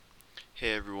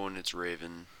Hey everyone, it's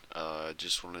Raven.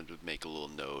 Just wanted to make a little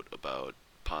note about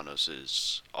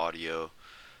Panos's audio.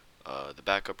 The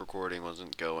backup recording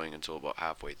wasn't going until about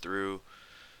halfway through,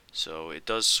 so it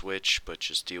does switch, but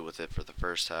just deal with it for the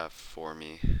first half for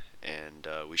me, and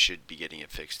we should be getting it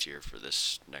fixed here for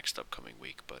this next upcoming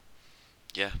week. But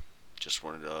yeah, just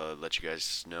wanted to let you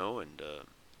guys know, and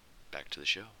back to the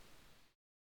show.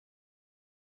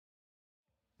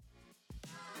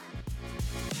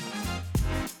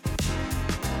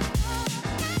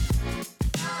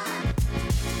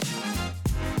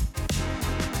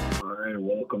 All right,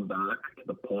 welcome back to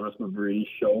the Panos and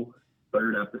Show,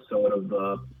 third episode of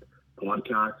the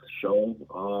podcast show.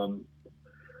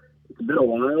 It's been a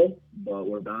while, but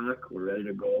we're back. We're ready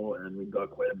to go, and we've got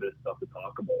quite a bit of stuff to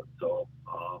talk about. So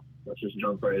let's just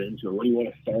jump right into it. What do you want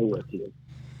to start with here,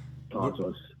 What,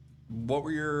 Tassos? what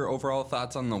were your overall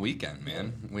thoughts on the weekend,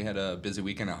 man? We had a busy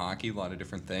weekend of hockey, a lot of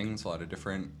different things, a lot of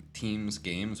different teams,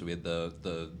 games. We had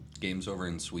the games over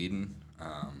in Sweden.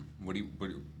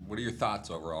 What are your thoughts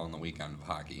overall on the weekend of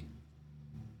hockey?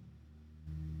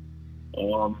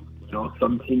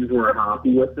 Some teams were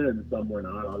happy with it, and some were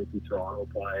not. Obviously, Toronto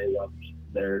probably loved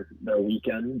their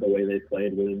weekend. The way they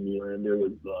played with Nylander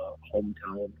was the home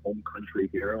country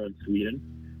hero in Sweden.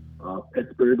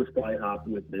 Pittsburgh was probably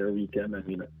happy with their weekend. I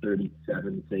mean, a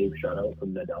 37 save shutout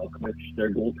from Nedeljkovic.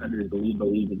 Their goaltenders lead the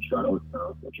league in shutouts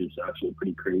now, which is actually a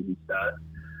pretty crazy stat.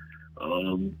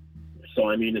 So,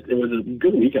 I mean, it was a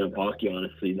good weekend of hockey,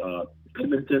 honestly.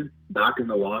 Edmonton back in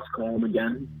the loss column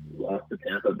again, lost to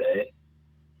Tampa Bay.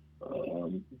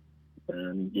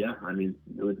 And yeah, I mean,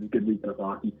 it was a good weekend of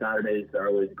hockey. Saturdays are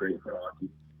always great for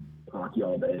hockey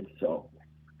all day. So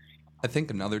I think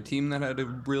another team that had a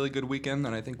really good weekend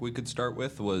that I think we could start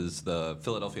with was the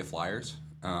Philadelphia Flyers.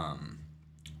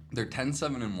 They're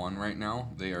 10-7-1 right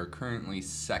now. They are currently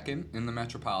second in the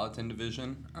Metropolitan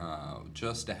Division,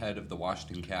 just ahead of the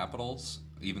Washington Capitals,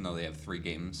 even though they have 3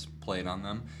 games played on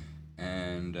them,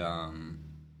 and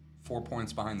 4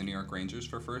 points behind the New York Rangers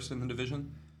for first in the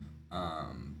division.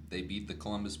 They beat the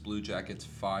Columbus Blue Jackets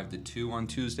 5-2 on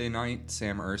Tuesday night.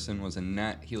 Sam Ersson was in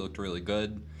net. He looked really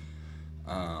good.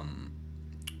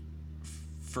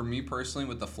 For me personally,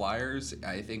 with the Flyers,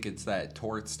 I think it's that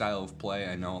Torts style of play.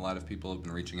 I know a lot of people have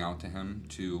been reaching out to him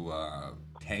to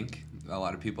tank. A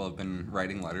lot of people have been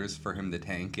writing letters for him to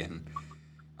tank, and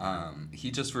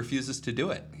he just refuses to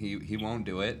do it. He won't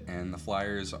do it, and the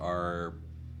Flyers are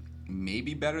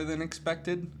maybe better than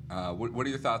expected. What are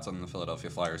your thoughts on the Philadelphia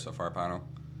Flyers so far, Pano?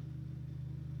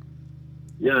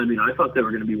 yeah, I mean, I thought they were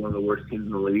going to be one of the worst teams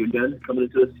in the league again coming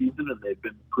into the season, and they've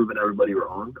been proving everybody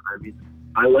wrong. I mean,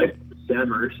 I liked Sam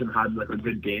Ersson had like a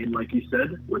good game, like you said,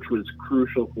 which was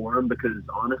crucial for him because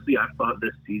honestly, I thought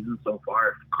this season so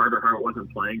far, if Carter Hart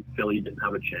wasn't playing, Philly didn't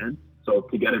have a chance. So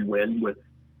to get him win with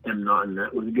him not in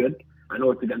net was good. I know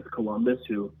it's against Columbus,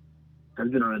 who has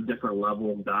been on a different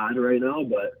level of bad right now,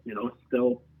 but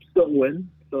still win.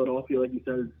 Philadelphia, like you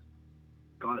said, has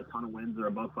got a ton of wins. They're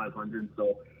above 500,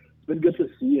 so it's been good to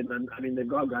see. And then, I mean, they've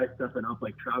got guys stepping up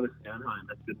like Travis Sanheim.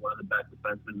 That's been one of the best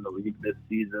defensemen in the league this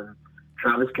season.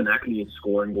 Travis Konechny is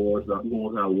scoring goals at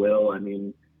will. I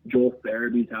mean, Joel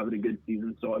Farabee's having a good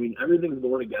season. So, I mean, everything's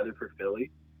going together for Philly.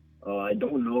 I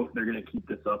don't know if they're going to keep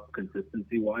this up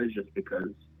consistency-wise just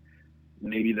because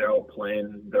maybe they're all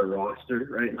playing their roster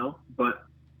right now. But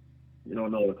you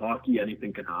don't know, with hockey,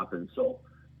 anything can happen. So,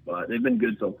 but they've been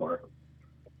good so far.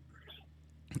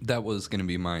 That was going to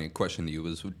be my question to you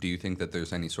was, do you think that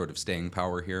there's any sort of staying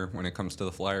power here when it comes to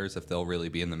the Flyers, if they'll really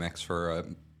be in the mix for a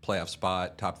playoff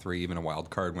spot, top 3, even a wild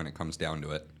card when it comes down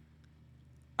to it?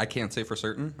 I can't say for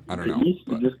certain. I don't know. The East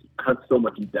just has so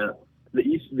much depth. The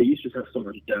East just has so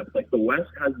much depth. Like the West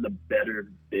has the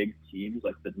better big teams,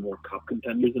 like the more cup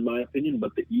contenders in my opinion,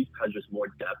 but the East has just more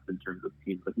depth in terms of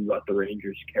teams. Like you've got the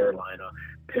Rangers, Carolina,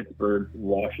 Pittsburgh,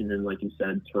 Washington, like you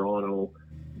said, Toronto,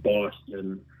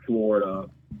 Boston, Florida,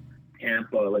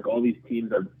 Tampa. Like all these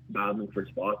teams are battling for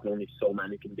spots, and only so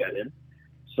many can get in.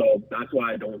 So that's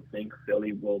why I don't think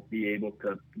Philly will be able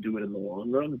to do it in the long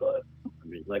run. But I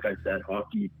mean, like I said,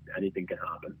 hockey, anything can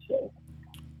happen. So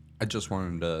I just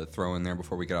wanted to throw in there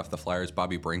before we get off the Flyers,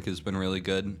 Bobby Brink has been really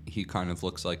good. He kind of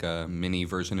looks like a mini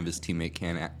version of his teammate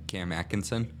Cam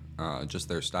Atkinson, just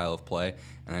their style of play.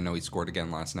 And I know he scored again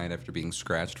last night after being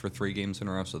scratched for 3 games in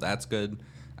a row, so that's good.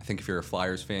 I think if you're a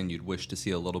Flyers fan, you'd wish to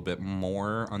see a little bit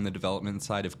more on the development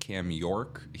side of Cam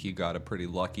York. He got a pretty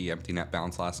lucky empty net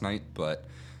bounce last night, but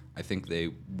I think they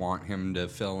want him to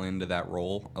fill into that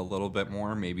role a little bit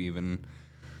more, maybe even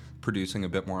producing a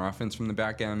bit more offense from the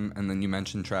back end. And then you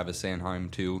mentioned Travis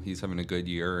Sanheim, too. He's having a good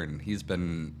year, and he's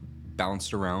been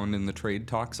bounced around in the trade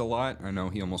talks a lot. I know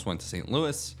he almost went to St.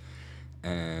 Louis,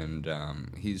 and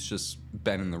he's just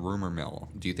been in the rumor mill.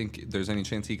 Do you think there's any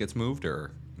chance he gets moved,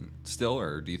 or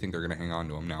do you think they're going to hang on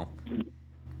to him now?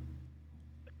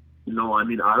 No, I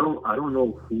mean I don't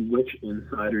know which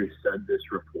insiders said this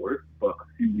report, but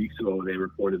a few weeks ago they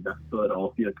reported that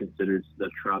Philadelphia considers the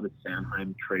Travis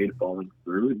Sanheim trade falling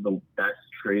through the best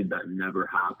trade that never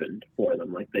happened for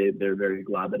them. Like they're very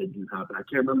glad that it didn't happen. I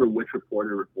can't remember which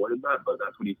reporter reported that, but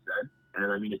that's what he said.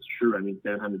 And I mean it's true. I mean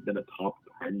Sanheim has been a top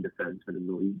 10 defenseman in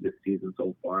the league this season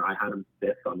so far. I had him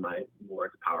fifth on my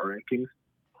Morris power rankings.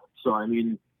 So I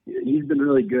mean he's been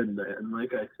really good, and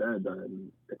like I said,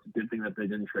 it's a good thing that they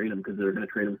didn't trade him because they're going to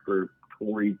trade him for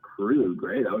Torrey Krug,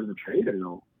 right? That was a trade, or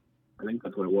no? I think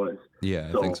that's what it was. Yeah,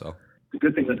 I So think so. it's a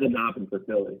good thing that didn't happen for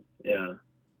Philly. Yeah,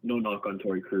 no knock on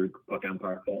Torrey Krug, Puck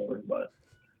Empire follower, but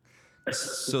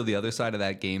So the other side of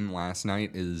that game last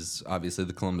night is obviously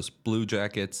the Columbus Blue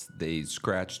Jackets. They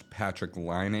scratched Patrik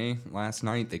Laine last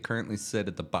night. They currently sit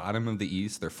at the bottom of the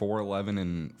East. They're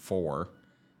 4-11-4.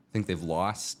 I think they've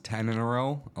lost 10 in a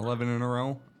row, 11 in a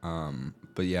row.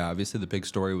 But yeah, obviously the big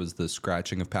story was the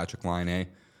scratching of Patrik Laine.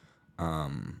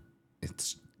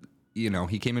 It's,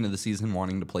 he came into the season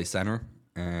wanting to play center,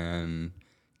 and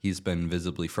he's been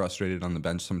visibly frustrated on the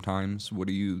bench sometimes. What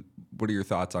are your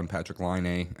thoughts on Patrik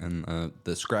Laine and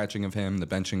the scratching of him, the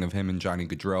benching of him, and Johnny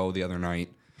Gaudreau the other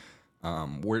night?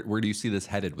 Where do you see this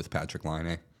headed with Patrik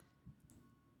Laine?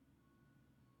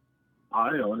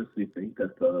 I honestly think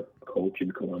that the coach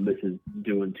in Columbus is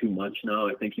doing too much now.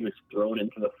 I think he was thrown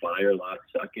into the fire last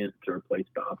second to replace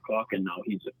Babcock, and now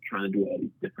he's trying to do all these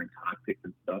different tactics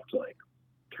and stuff to like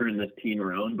turn this team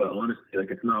around. But honestly,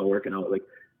 like it's not working out. Like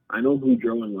I know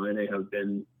Gaudreau and Laine have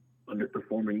been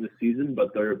underperforming this season,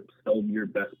 but they're still your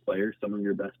best players, some of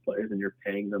your best players, and you're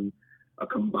paying them a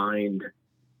combined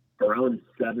around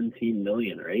 $17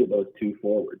 million, right? Those two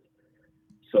forwards.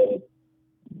 So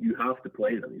you have to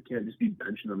play them. You can't just be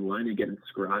benching them. Laine getting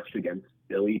scratched against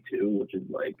Philly too, which is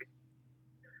like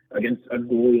against a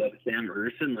goalie like Sam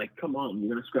Ersson. Like, come on,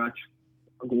 you're gonna scratch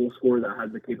a goal scorer that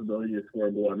has the capability to score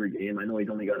a goal every game. I know he's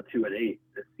only got a 2-8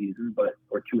 this season,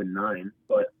 or 2-9,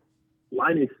 but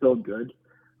Laine is still good.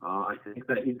 I think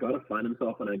that he's got to find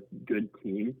himself on a good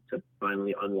team to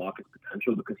finally unlock his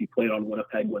potential because he played on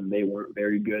Winnipeg when they weren't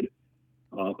very good.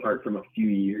 Apart from a few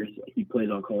years, he plays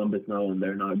on Columbus now and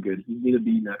they're not good. He needs to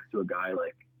be next to a guy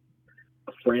like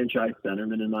a franchise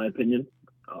centerman, in my opinion.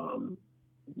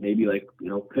 Maybe like,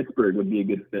 Pittsburgh would be a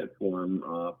good fit for him.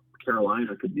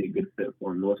 Carolina could be a good fit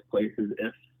for him. Those places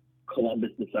if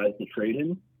Columbus decides to trade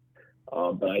him.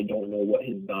 But I don't know what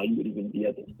his value would even be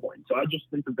at this point. So I just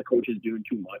think that the coach is doing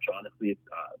too much, honestly.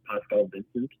 Pascal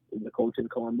Vincent is the coach in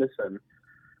Columbus, and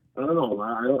I don't know.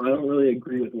 I don't really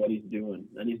agree with what he's doing,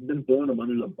 and he's been throwing him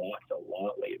under the bus a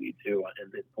lot lately too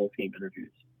in his post-game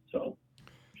interviews. So.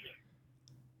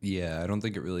 Yeah, I don't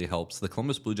think it really helps. The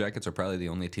Columbus Blue Jackets are probably the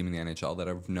only team in the NHL that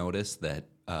I've noticed that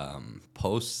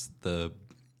posts the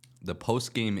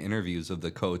post-game interviews of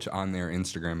the coach on their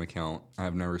Instagram account.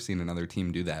 I've never seen another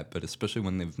team do that, but especially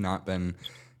when they've not been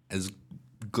as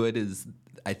good as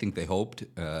I think they hoped.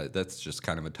 That's just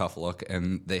kind of a tough look,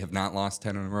 and they have not lost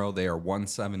 10 in a row. They are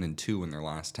 1-7-2 in their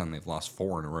last 10. They've lost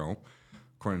 4 in a row,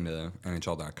 according to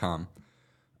NHL.com.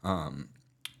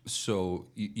 So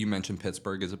you mentioned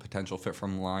Pittsburgh as a potential fit for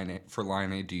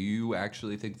Laine. Do you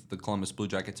actually think that the Columbus Blue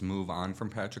Jackets move on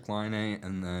from Patrik Laine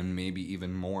and then maybe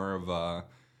even more of a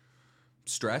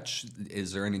stretch?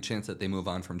 Is there any chance that they move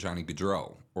on from Johnny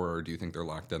Gaudreau, or do you think they're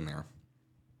locked in there?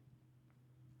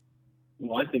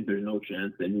 Well, I think there's no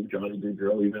chance they move Johnny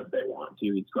Gaudreau even if they want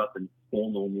to. He's got the full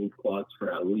no-move clause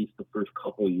for at least the first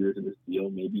couple of years of this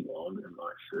deal, maybe longer, I'm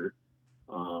not sure.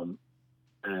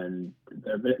 And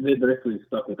they're basically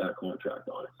stuck with that contract,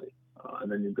 honestly.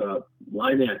 And then you've got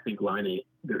Laine. I think Laine,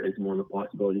 there is more of a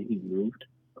possibility he's moved.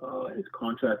 His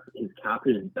contract, his cap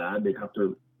is bad. They'd have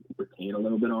to retain a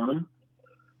little bit on him.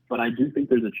 But I do think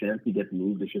there's a chance he gets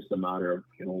moved. It's just a matter of,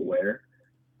 where.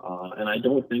 And I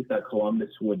don't think that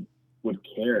Columbus would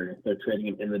care if they're trading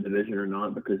him in the division or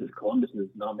not, because if Columbus is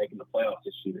not making the playoffs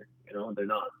this year, they're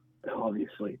not,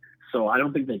 obviously. So I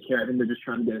don't think they care. I think they're just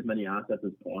trying to get as many assets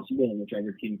as possible, and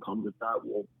whichever team comes with that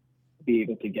will be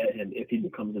able to get him if he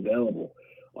becomes available.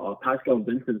 Pascal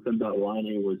Vincent said that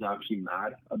Laine was actually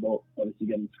mad about obviously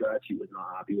getting scratched. He was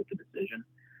not happy with the decision.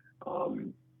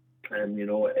 And,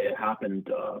 it happened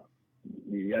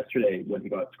yesterday when he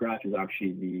got scratched was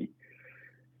actually the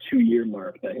 2-year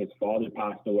mark that his father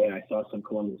passed away. I saw some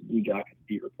Columbus Blue Jackets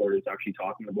beat reporters actually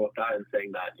talking about that and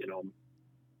saying that,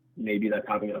 maybe that's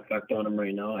having an effect on him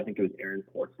right now. I think it was Aaron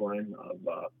Portzline of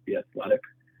The Athletic.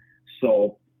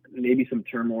 So maybe some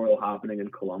turmoil happening in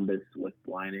Columbus with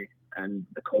Laine and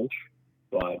the coach.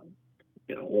 but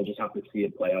we'll just have to see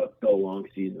it play out. It's still a long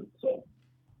season, so.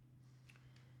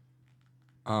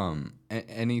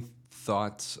 Any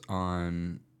thoughts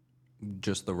on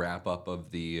just the wrap up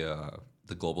of the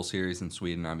global series in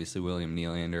Sweden? Obviously, William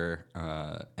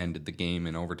Nylander ended the game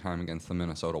in overtime against the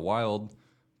Minnesota Wild,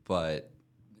 but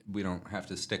we don't have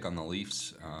to stick on the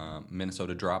Leafs.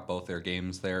 Minnesota dropped both their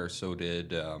games there. So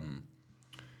did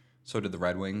the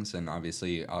Red Wings, and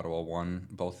obviously Ottawa won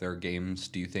both their games.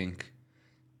 Do you think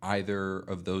either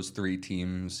of those three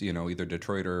teams, either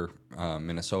Detroit or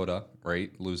Minnesota,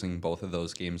 right, losing both of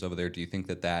those games over there, do you think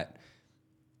that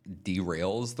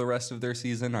derails the rest of their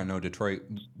season? I know Detroit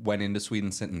went into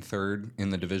Sweden sitting third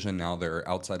in the division. Now they're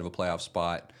outside of a playoff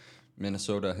spot.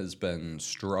 Minnesota has been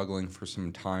struggling for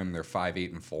some time. They're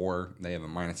 5-8-4. They have a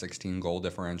 -16 goal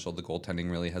differential. The goaltending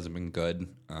really hasn't been good.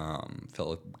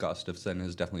 Philip Gustafsson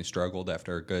has definitely struggled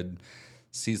after a good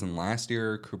season last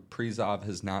year. Kaprizov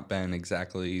has not been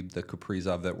exactly the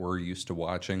Kaprizov that we're used to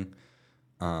watching.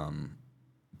 And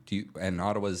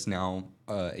Ottawa's now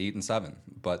 8-7,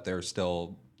 but they're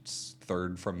still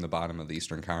third from the bottom of the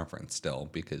Eastern Conference still,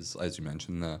 because as you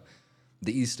mentioned,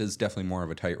 the East is definitely more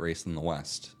of a tight race than the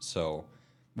West. So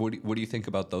what do you think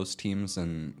about those teams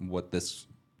and what this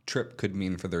trip could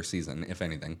mean for their season, if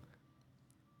anything?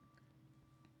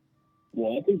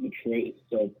 Well, I think Detroit is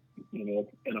still, in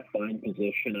a fine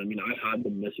position. I mean, I had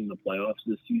them missing the playoffs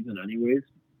this season anyways,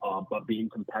 but being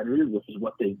competitive, which is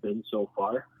what they've been so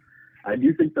far. I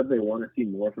do think that they want to see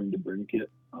more from DeBrincat.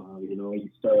 He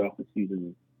started off the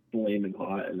season flaming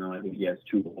hot, and now I think he has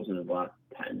 2 goals in his last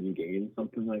 10 games,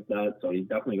 something like that. So he's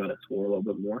definitely got to score a little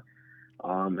bit more.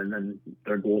 And then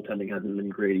their goaltending hasn't been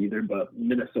great either, but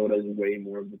Minnesota is way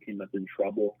more of the team that's in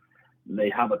trouble. They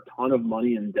have a ton of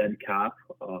money in dead cap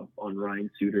on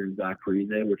Ryan Suter and Zach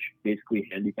Parise, which basically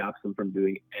handicaps them from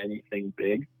doing anything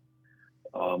big.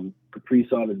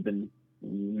 Kaprizov has been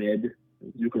mid.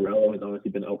 Zuccarello has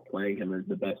obviously been outplaying him as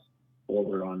the best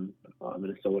forward on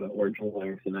Minnesota, or Joel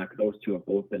Eriksson. Those two have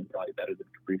both been probably better than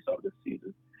Kaprizov this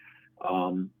season.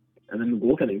 And then the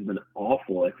goaltending has been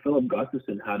awful. Like Philip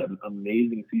Gustafsson had an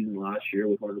amazing season last year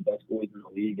with one of the best goalies in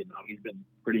the league, and now he's been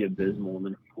pretty abysmal. And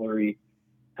then Fleury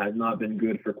has not been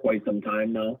good for quite some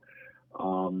time now,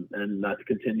 and that's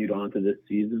continued on to this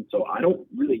season. So I don't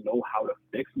really know how to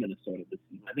fix Minnesota this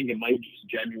season. I think it might just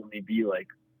genuinely be like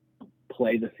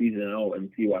play the season out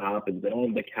and see what happens. They don't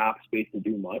have the cap space to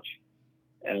do much,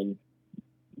 and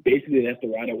basically they have to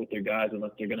ride out with their guys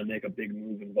unless they're going to make a big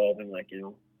move involving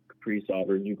Kaprizov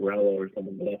or Zuccarello or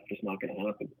something, but that's just not going to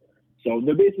happen. So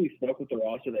they're basically stuck with the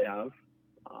roster they have.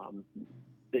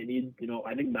 They need,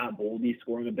 I think Matt Boldy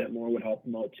scoring a bit more would help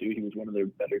them out too. He was one of their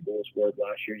better goal scorers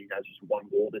last year, and he has just 1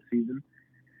 goal this season.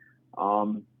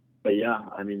 But yeah,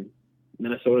 I mean,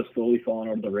 Minnesota's slowly falling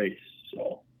out of the race,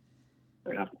 so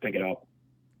they're going to have to pick it up.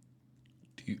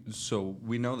 So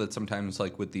we know that sometimes,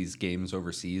 like with these games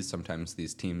overseas, sometimes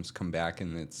these teams come back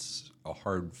and it's a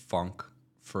hard funk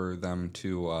for them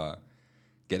to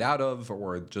get out of,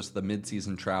 or just the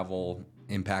midseason travel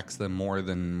impacts them more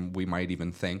than we might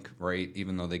even think, right?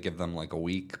 Even though they give them like a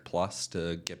week plus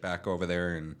to get back over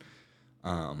there and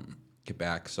get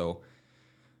back. So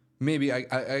maybe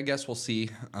I guess we'll see.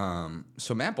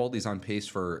 So Matt Boldy's on pace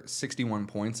for 61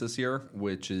 points this year,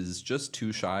 which is just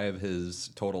 2 shy of his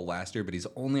total last year, but he's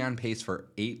only on pace for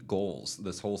 8 goals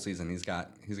this whole season. He's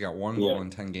got 1 goal in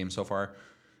 10 games so far.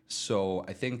 So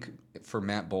I think for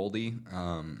Matt Boldy,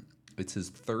 it's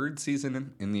his 3rd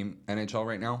season in the NHL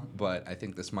right now, but I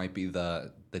think this might be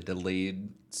the delayed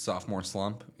sophomore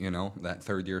slump, that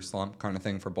 3rd-year slump kind of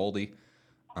thing for Boldy.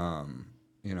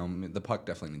 The puck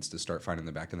definitely needs to start finding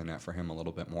the back of the net for him a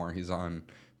little bit more. He's on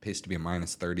pace to be a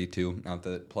 -32. Not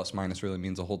that plus-minus really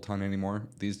means a whole ton anymore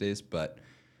these days, but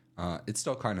it's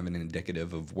still kind of an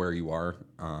indicative of where you are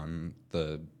on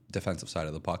the defensive side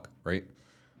of the puck, right?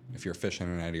 If you're fishing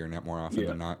it out of your net more often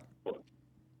than not.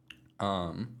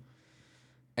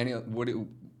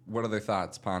 What other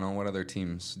thoughts, Pano? What other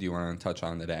teams do you want to touch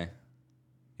on today?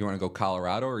 You want to go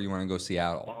Colorado or you want to go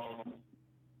Seattle?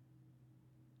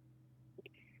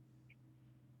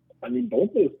 I mean,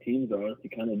 both those teams are honestly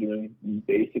kind of doing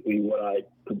basically what I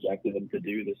projected them to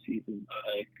do this season.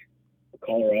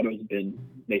 Colorado's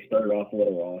they started off a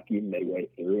little rocky midway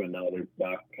through, and now they're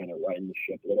back kind of riding the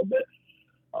ship a little bit.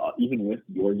 Even with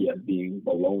Georgiev being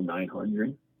below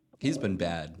 900. He's been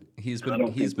bad. He's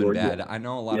been bad. I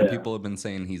know a lot of people have been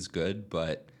saying he's good,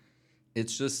 but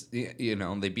it's just,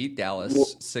 they beat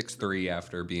Dallas 6-3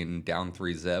 after being down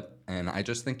 3-0, and I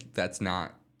just think that's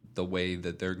not the way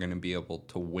that they're going to be able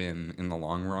to win in the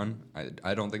long run.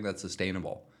 I don't think that's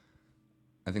sustainable.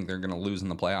 I think they're going to lose in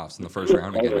the playoffs in the first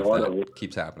round again if that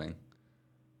keeps happening.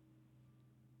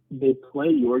 they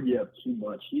play Georgiev too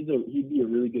much. He'd be a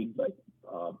really good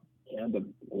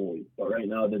tandem goalie, but right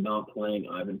now they're not playing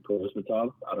Ivan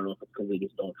Prosvetov. I don't know if it's because they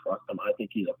just don't trust him. I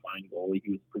think he's a fine goalie.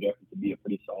 He was projected to be a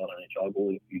pretty solid NHL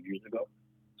goalie a few years ago,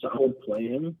 so I would play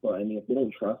him. But I mean, if they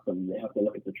don't trust him, they have to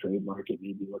look at the trade market.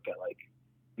 Maybe look at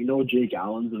Jake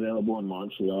Allen's available in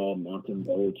Montreal,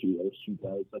 Montembeau too. Those two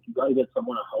guys. Like you got to get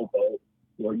someone to help out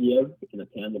Georgiev in a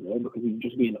tandem role because he's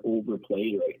just being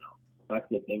overplayed right now. That's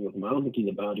the thing with him. I don't think he's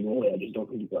a bad goalie. I just don't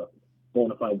think he's a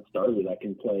bona fide starter that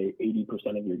can play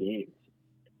 80% of your games.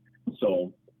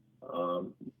 So,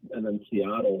 and then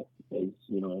Seattle is,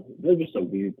 they're just a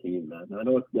weird team, man. I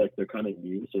know it's like they're kind of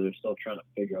new, so they're still trying to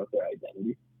figure out their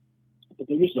identity. But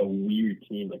they're just a weird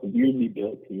team, like a weirdly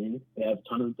built team. They have a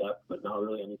ton of depth, but not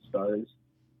really any stars.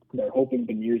 They're hoping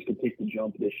Beniers could take the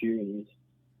jump this year, and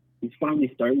he's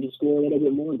finally starting to score a little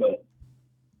bit more, but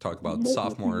talk about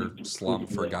sophomore slump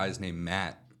for guys named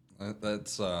Matt.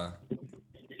 That's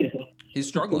he's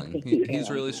struggling. He's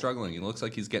really struggling. He looks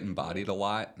like he's getting bodied a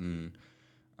lot, and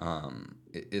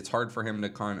it's hard for him to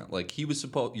kind of he was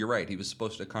supposed. You're right. He was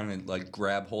supposed to kind of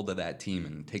grab hold of that team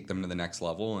and take them to the next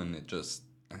level, and it just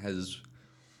has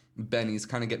been. He's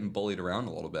kind of getting bullied around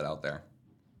a little bit out there.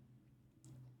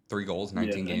 3 goals,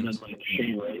 19 games. And then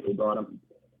Shane Wright,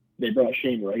 they brought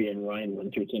Shane Wright and Ryan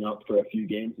Winterton up for a few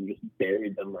games and just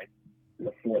buried them in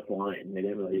the fourth line. They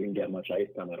didn't really even get much ice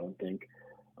time, I don't think.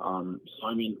 So,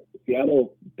 I mean,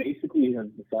 Seattle basically has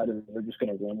decided they're just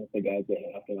going to run with the guys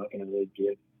they have. They're not going to really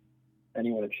give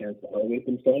anyone a chance to elevate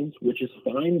themselves, which is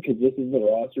fine because this is the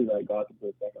roster that got to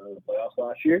the second round of the playoffs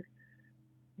last year.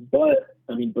 But,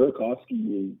 I mean,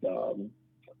 Burakovsky is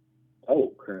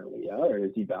out currently, yeah? Or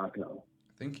is he back now?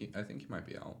 I think he might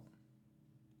be out.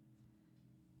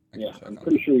 I'm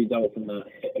pretty sure he's out from that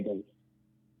hit against.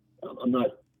 I'm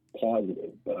not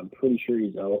positive, but I'm pretty sure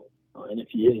he's out. And if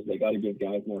he is, they got to give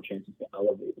guys more chances to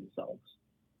elevate themselves.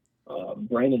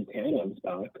 Brandon Tanev's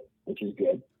back, which is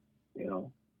good,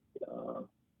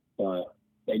 but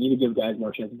they need to give guys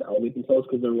more chances to elevate themselves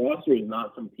because their roster is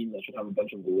not some team that should have a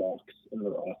bunch of locks in the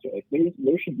roster.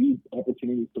 There should be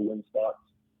opportunities to win spots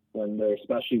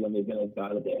especially when they've been as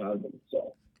bad as they have been.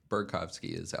 So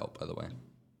Burakovsky is out, by the way.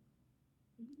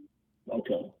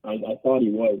 Okay, I thought he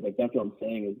was. That's what I'm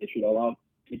saying is they should allow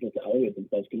people to elevate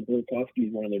themselves because Burakovsky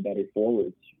is one of their better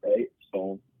forwards, right?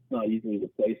 So it's not easily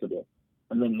replaceable.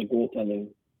 And then the goaltending,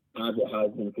 as it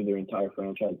has been for their entire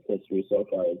franchise history so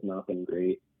far, has not been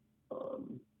great.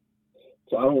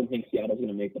 So I don't think Seattle's going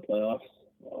to make the playoffs,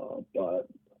 but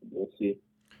we'll see.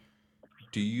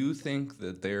 Do you think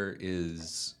that there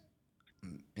is,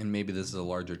 and maybe this is a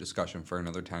larger discussion for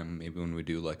another time, maybe when we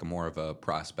do a more of a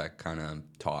prospect kind of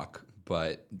talk,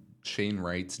 but Shane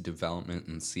Wright's development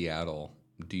in Seattle,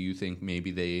 do you think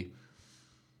do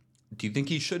you think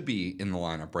he should be in the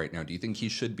lineup right now? Do you think he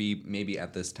should be maybe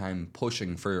at this time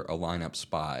pushing for a lineup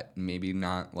spot? Maybe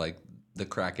not the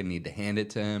Kraken need to hand it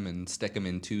to him and stick him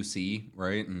in 2C,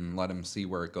 right? And let him see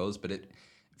where it goes. But it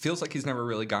feels like he's never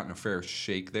really gotten a fair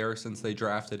shake there since they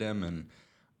drafted him. And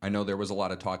I know there was a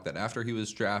lot of talk that after he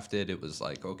was drafted, it was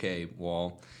okay,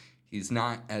 well, he's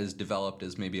not as developed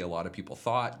as maybe a lot of people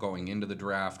thought going into the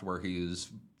draft where he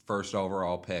was first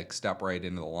overall pick, step right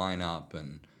into the lineup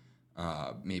and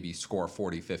maybe score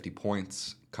 40, 50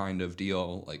 points kind of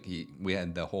deal. We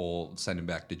had the whole send him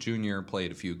back to junior,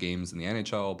 played a few games in the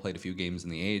NHL, played a few games in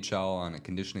the AHL on a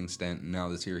conditioning stint, and now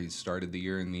this year he's started the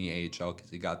year in the AHL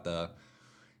because he got the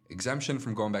exemption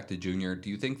from going back to junior. Do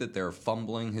you think that they're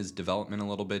fumbling his development a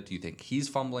little bit? Do you think he's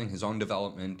fumbling his own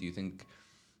development? Do you think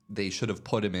they should have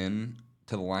put him in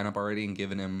to the lineup already and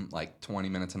given him 20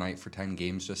 minutes a night for 10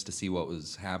 games just to see what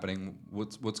was happening?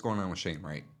 What's going on with Shane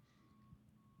Wright?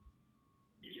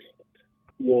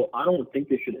 Well, I don't think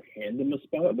they should hand him a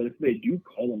spot, but if they do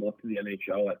call him up to the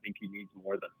NHL, I think he needs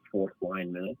more than fourth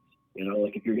line minutes.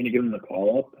 If you're going to give him the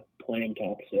call up, play him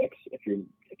top 6. If you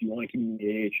want to keep him in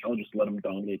the AHL, just let him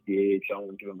dominate the AHL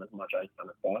and give him as much ice time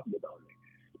as possible down there.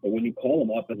 But when you call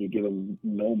him up and you give him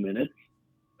no minutes,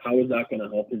 how is that going to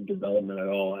help his development at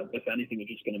all? If anything, it's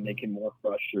just going to make him more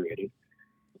frustrated,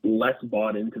 less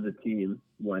bought into the team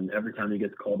when every time he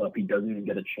gets called up, he doesn't even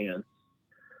get a chance.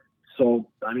 So,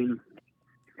 I mean,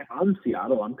 if I'm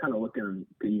Seattle, I'm kind of looking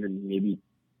to even maybe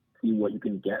see what you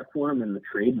can get for him in the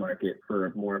trade market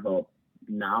for more of a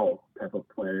now type of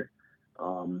player.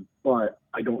 But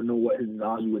I don't know what his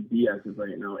value would be as of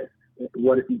right now.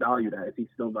 What is he valued at? Is he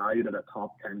still valued at a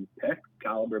top 10 pick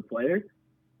caliber player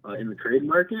in the trade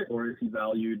market, or is he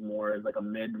valued more as a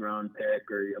mid-round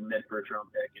pick or a mid-first round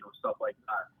pick, stuff like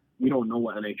that? We don't know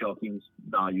what NHL teams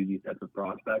value these types of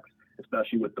prospects,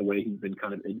 especially with the way he's been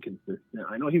kind of inconsistent.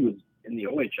 I know he was in the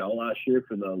OHL last year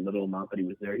for the little amount that he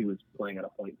was there. He was playing at a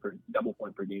double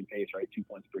point per game pace, right? 2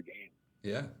 points per game.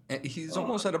 Yeah, and he's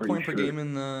almost at a pretty point per sure. game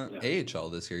in the AHL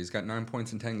this year. He's got 9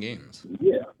 points in 10 games.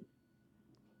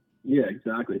 Yeah,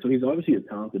 exactly. So he's obviously a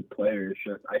talented player. It's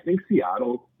just, I think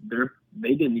Seattle,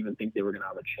 they didn't even think they were going to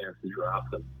have a chance to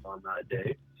draft him on that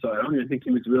day. So I don't even think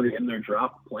he was really in their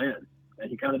draft plan. And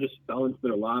he kind of just fell into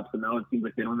their laps, and now it seems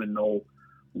like they don't even know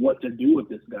what to do with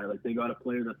this guy. Like, they got a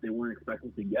player that they weren't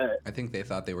expecting to get. I think they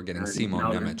thought they were getting Simon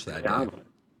Nemec that day.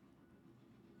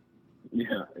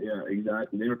 Yeah,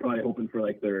 exactly. They were probably hoping for,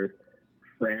 like, their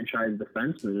franchise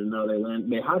defenseman, and now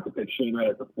they have to pick Shane Wright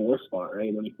at the 4 spot,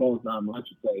 right? When he falls that much,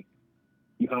 it's like,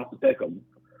 you have to pick him.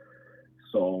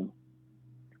 So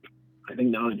I think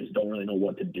now they just don't really know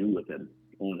what to do with him,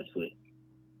 honestly.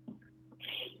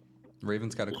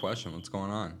 Raven's got a question. What's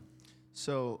going on?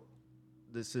 So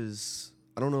this is,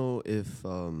 I don't know if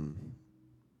the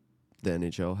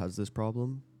NHL has this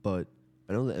problem, but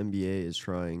I know the NBA is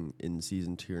trying in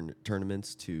season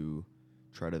tournaments to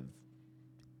try to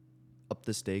up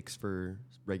the stakes for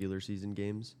regular season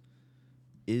games.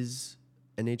 Is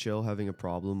NHL having a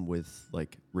problem with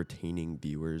like retaining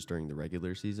viewers during the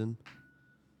regular season?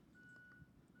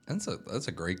 That's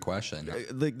a great question.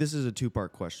 Like, this is a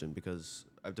 2-part question because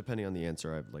depending on the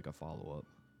answer, I have like a follow up.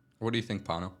 What do you think,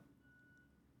 Pano?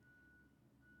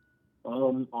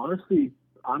 Honestly,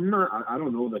 I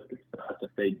don't know that if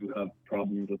they do have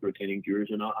problems with retaining viewers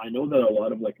or not. I know that a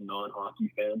lot of like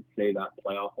non-hockey fans say that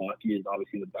playoff hockey is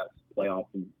obviously the best playoff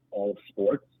in all of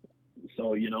sports.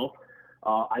 So,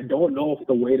 I don't know if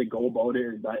the way to go about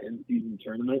it is that in-season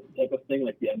tournament type of thing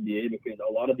like the NBA, because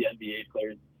a lot of the NBA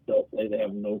players still say they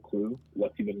have no clue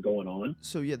what's even going on.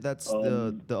 So yeah, that's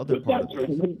the other part.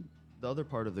 The other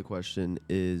part of the question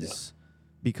is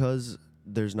because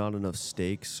there's not enough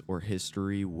stakes or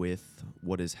history with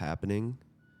what is happening,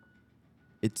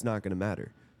 it's not going to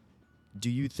matter. Do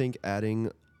you think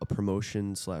adding a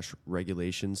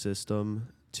promotion/regulation system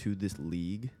to this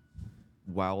league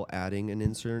while adding an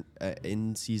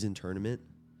in-season tournament,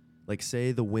 like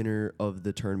say the winner of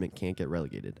the tournament can't get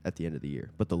relegated at the end of the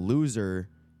year, but the loser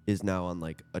is now on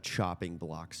like a chopping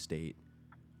block state?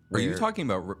 Are you talking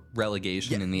about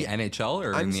relegation in the NHL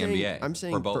or in the NBA? I'm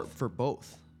saying or both? For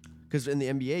both. Because in the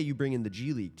NBA, you bring in the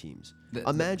G League teams.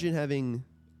 Imagine having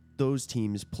those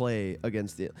teams play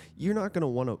against you're not going to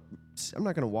want to. I'm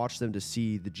not going to watch them to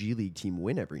see the G League team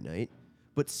win every night.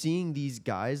 But seeing these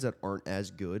guys that aren't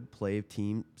as good play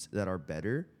teams that are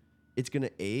better, it's going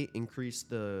to increase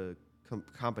the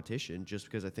competition just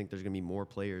because I think there's going to be more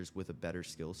players with a better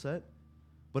skill set.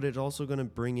 But it's also going to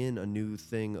bring in a new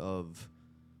thing of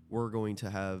we're going to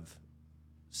have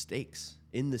stakes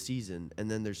in the season,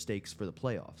 and then there's stakes for the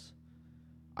playoffs.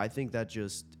 I think that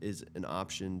just is an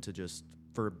option to just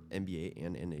for NBA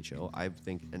and NHL. I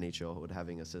think NHL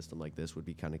having a system like this would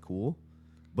be kind of cool.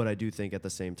 But I do think at the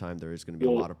same time there is going to be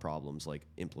a lot of problems like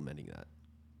implementing that.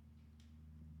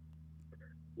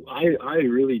 I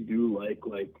really do like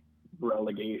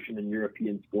relegation in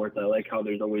European sports. I like how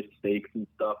there's always stakes and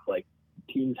stuff. Like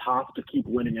teams have to keep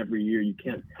winning every year. You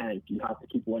can't tank. You have to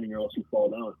keep winning or else you fall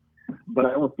down. But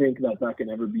I don't think that can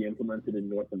ever be implemented in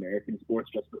North American sports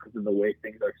just because of the way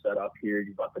things are set up here.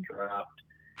 You've got the draft.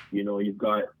 You've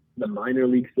got the minor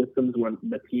league systems when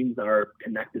the teams are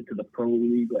connected to the pro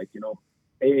league. Like,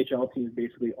 AHL teams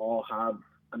basically all have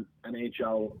an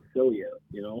NHL affiliate,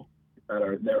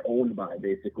 that they're owned by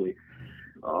basically.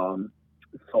 So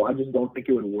I just don't think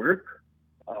it would work.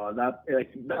 That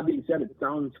being said, it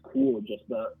sounds cool. Just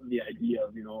the idea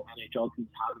of NHL teams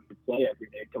having to play every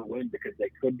day to win because they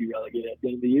could be relegated at the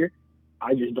end of the year.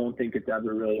 I just don't think it's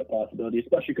ever really a possibility,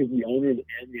 especially because the owners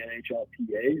and the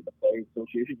NHLPA, the Players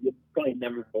Association, would probably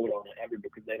never vote on it ever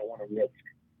because they don't want to risk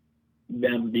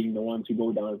them being the ones who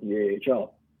go down to the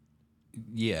AHL.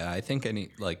 Yeah, I think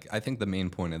the main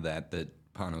point of that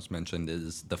Panos mentioned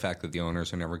is the fact that the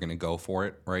owners are never going to go for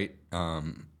it, right?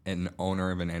 An owner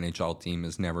of an NHL team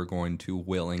is never going to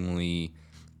willingly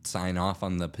sign off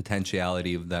on the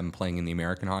potentiality of them playing in the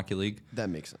American Hockey League. That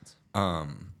makes sense.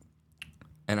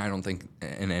 And I don't think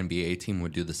an NBA team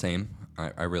would do the same.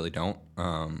 I really don't.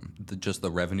 Just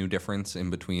the revenue difference in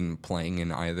between playing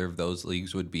in either of those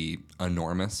leagues would be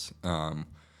enormous.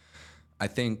 I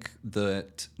think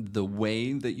that the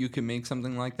way that you can make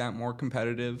something like that more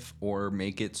competitive or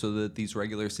make it so that these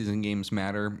regular season games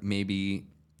matter, maybe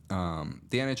the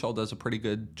NHL does a pretty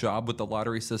good job with the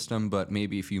lottery system, but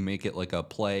maybe if you make it like a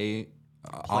play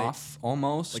off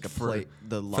almost. Like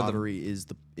the lottery is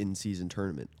the in-season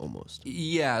tournament almost.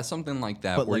 Yeah, something like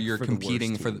that, But where like you're for the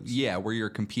competing worst for teams. where you're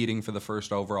competing for the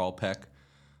first overall pick.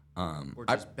 Or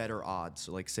just better odds,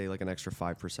 so like say like an extra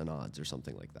 5% odds or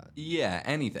something like that. Yeah,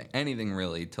 anything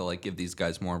really to like give these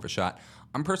guys more of a shot.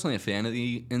 I'm personally a fan of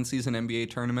the in-season NBA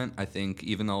tournament. I think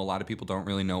even though a lot of people don't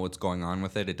really know what's going on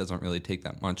with it, it doesn't really take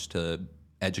that much to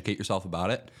educate yourself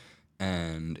about it,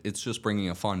 and it's just bringing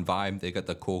a fun vibe. They got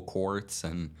the cool courts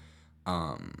and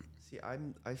See,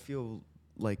 I feel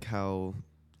like how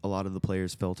a lot of the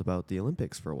players felt about the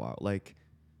Olympics for a while. Like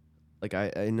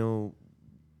I know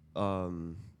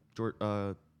George,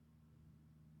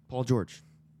 Paul George,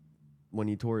 when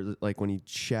he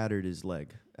shattered his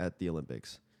leg at the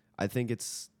Olympics. I think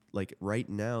it's like right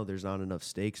now there's not enough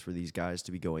stakes for these guys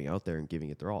to be going out there and giving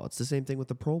it their all. It's the same thing with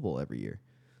the Pro Bowl every year.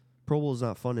 Pro Bowl is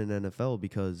not fun in NFL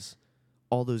because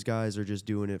all those guys are just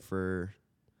doing it for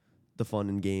the fun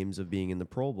and games of being in the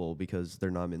Pro Bowl because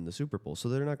they're not in the Super Bowl. So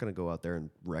they're not going to go out there and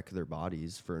wreck their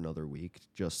bodies for another week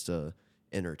just to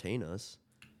entertain us.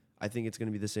 I think it's going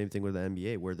to be the same thing with the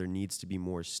NBA where there needs to be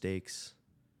more stakes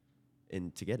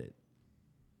to get it.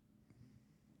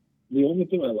 The only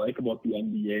thing I like about the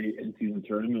NBA in-season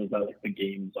tournament is that like the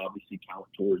games obviously count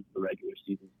towards the regular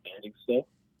season standing stuff.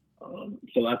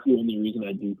 So that's the only reason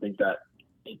I do think that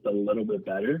it's a little bit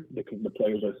better because the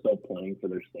players are still playing for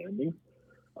their standing.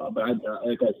 But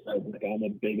like I said, like I'm a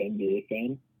big NBA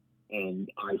fan, and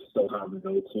I still have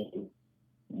no clue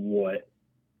what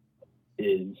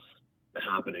is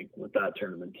happening with that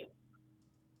tournament.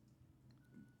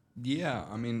 yeah,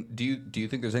 I mean, do you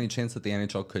think there's any chance that the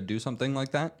NHL could do something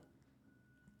like that?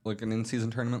 Like an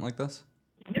in-season tournament like this?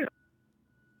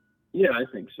 Yeah, I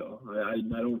think so.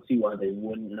 I don't see why they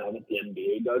wouldn't now that the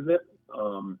NBA does it.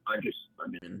 I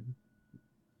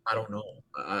don't know.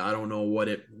 I don't know what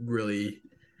it really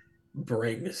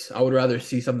brings. I would rather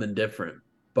see something different,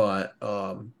 but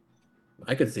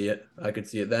I could see it. The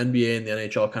NBA and the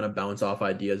NHL kind of bounce off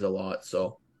ideas a lot.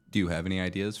 So, Do you have any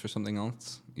ideas for something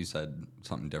else? You said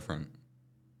something different.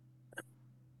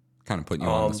 Kind of putting you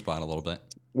on the spot a little bit.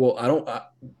 well, I don't.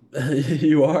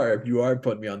 You are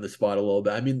putting me on the spot a little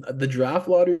bit. I mean, the draft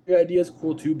lottery idea is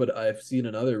cool too, but I've seen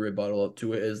another rebuttal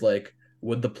to it is like,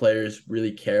 would the players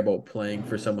really care about playing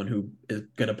for someone who is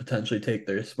going to potentially take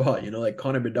their spot? You know, like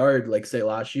Connor Bedard, like say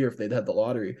last year if they'd had the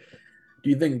lottery, do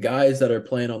you think guys that are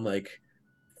playing on like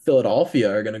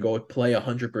Philadelphia are going to go play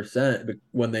 100%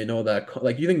 when they know that,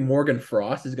 like, you think Morgan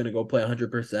Frost is going to go play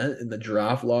 100% in the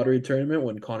draft lottery tournament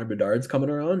when Connor Bedard's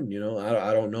coming around? You know,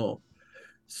 I don't know.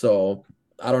 So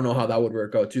I don't know how that would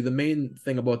work out too. The main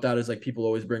thing about that is like people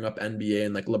always bring up NBA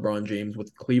and like LeBron James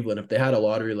with Cleveland. If they had a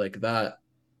lottery like that,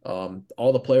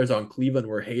 all the players on Cleveland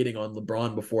were hating on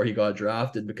LeBron before he got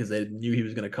drafted because they knew he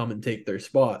was going to come and take their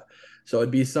spot. So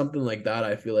it'd be something like that,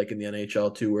 I feel like, in the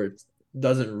NHL too, where it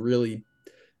doesn't really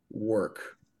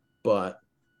work. But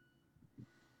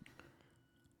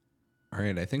all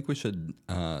right, I think we should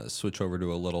switch over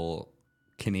to a little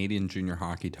Canadian junior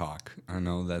hockey talk. I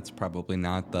know that's probably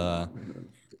not the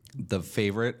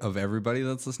favorite of everybody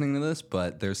that's listening to this,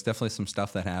 but there's definitely some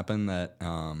stuff that happened that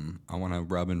I want to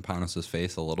rub in Panos'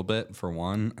 face a little bit for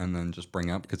one, and then just bring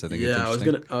up because I think it's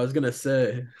interesting. I was gonna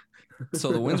say.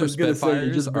 So the Windsor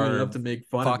Spitfires are to make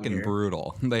fun fucking of me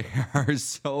brutal. They are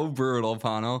so brutal,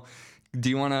 Pano.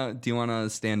 Do you wanna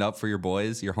stand up for your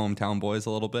boys, your hometown boys, a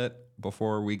little bit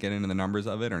before we get into the numbers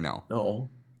of it, or no?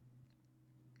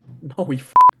 No, we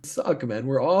suck, man.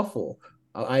 We're awful.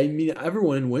 I mean,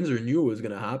 everyone in Windsor knew it was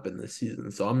gonna happen this season,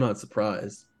 so I'm not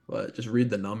surprised. But just read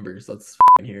the numbers. Let's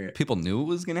hear it. People knew it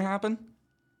was gonna happen.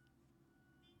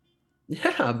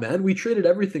 Yeah, man. We traded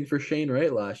everything for Shane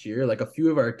Wright last year. Like a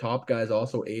few of our top guys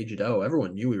also aged out.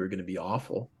 Everyone knew we were gonna be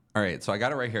awful. All right, so I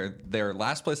got it right here. They're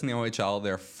last place in the OHL.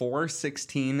 They're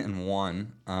 4-16-1.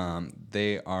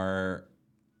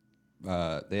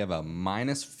 They have a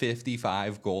minus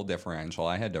 55 goal differential.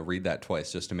 I had to read that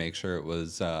twice just to make sure it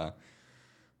was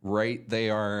right. They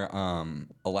are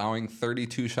allowing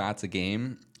 32 shots a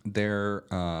game. Their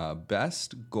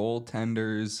best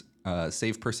goaltender's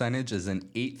save percentage is an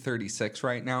 .836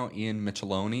 right now. Ian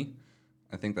Micheloni,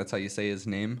 I think that's how you say his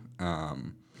name.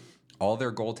 All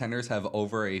their goaltenders have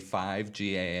over a 5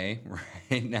 GAA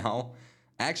right now.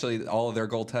 Actually, all of their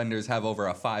goaltenders have over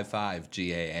a 5.5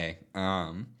 GAA.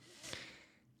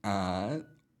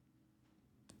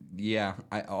 Yeah,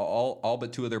 all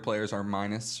but two of their players are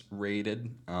minus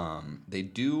rated. They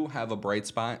do have a bright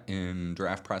spot in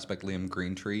draft prospect Liam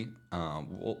Greentree.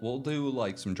 We'll do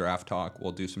like some draft talk.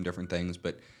 We'll do some different things,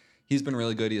 but he's been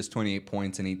really good. He has 28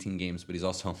 points in 18 games, but he's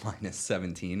also minus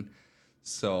 17.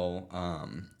 So,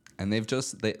 and they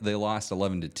lost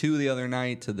 11-2 the other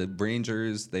night to the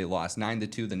Rangers. They lost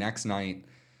 9-2 the next night.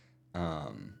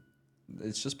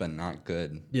 It's just been not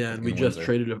good. Yeah, and we just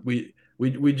traded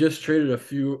We just traded a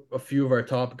few of our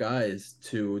top guys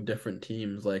to different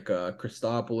teams. Like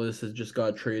Christopoulos has just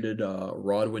got traded.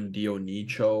 Rodwin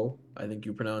Dionicho, I think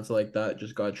you pronounce it like that,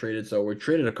 just got traded. So we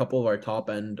traded a couple of our top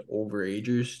end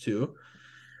overagers too.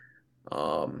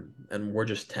 And we're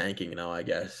just tanking now, I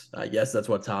guess. I guess that's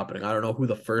what's happening. I don't know who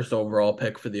the first overall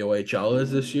pick for the OHL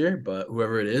is this year, but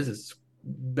whoever it is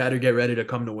better get ready to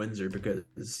come to Windsor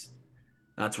because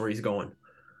that's where he's going.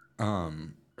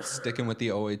 Sticking with the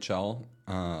OHL,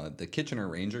 the Kitchener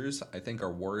Rangers, I think,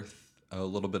 are worth a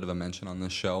little bit of a mention on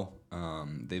this show.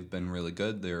 They've been really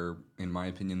good. They're, in my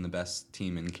opinion, the best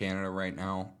team in Canada right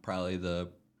now. Probably the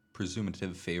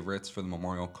presumptive favorites for the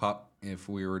Memorial Cup if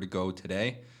we were to go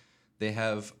today. They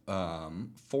have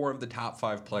 4 of the top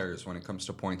 5 players when it comes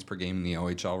to points per game in the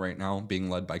OHL right now, being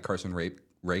led by Carson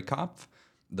Raykoff,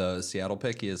 the Seattle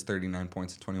pick. He has 39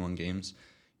 points in 21 games.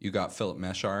 You got Philip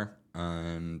Meshar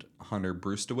and Hunter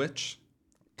Brustowicz.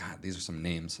 God, these are some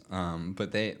names.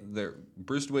 But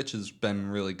Brustowicz has been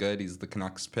really good. He's the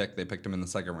Canucks pick. They picked him in the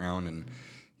second round, and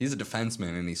he's a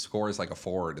defenseman, and he scores like a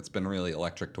forward. It's been really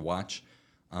electric to watch.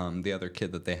 The other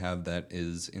kid that they have that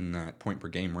is in that point per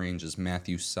game range is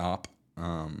Matthew Sopp.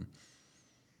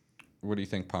 What do you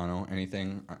think, Pano?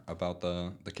 Anything about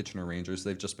the Kitchener Rangers?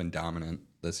 They've just been dominant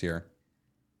this year.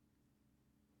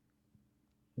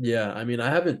 Yeah, I mean, I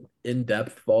haven't in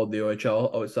depth followed the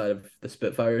OHL outside of the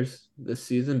Spitfires this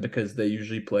season because they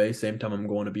usually play same time I'm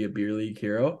going to be a beer league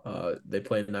hero. They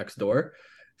play next door,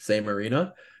 same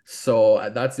arena. So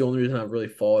that's the only reason I've really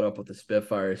followed up with the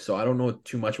Spitfires. So I don't know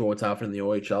too much about what's happening in the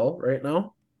OHL right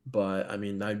now, but I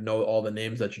mean, I know all the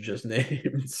names that you just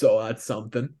named, so that's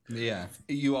something. Yeah.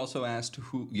 You also asked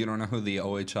who you don't know who the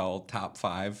OHL top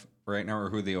 5 right now or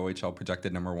who the OHL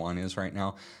projected number 1 is right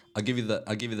now. I'll give you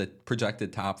the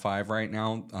projected top 5 right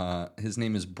now. His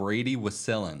name is Brady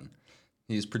Wasilin.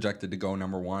 He's projected to go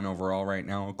number 1 overall right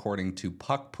now according to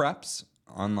Puck Preps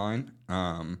online.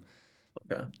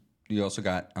 Okay. You also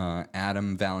got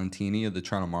Adam Valentini of the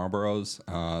Toronto Marlboros,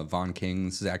 Von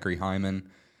Kings, Zachary Hyman,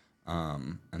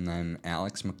 and then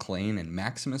Alex McLean and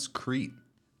Maximus Crete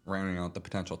rounding out the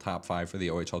potential top 5 for the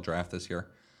OHL draft this year.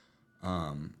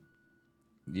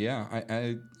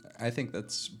 Yeah, I think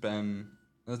that's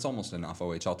almost enough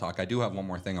OHL talk. I do have one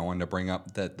more thing I wanted to bring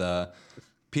up, that the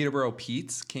Peterborough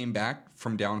Petes came back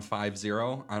from down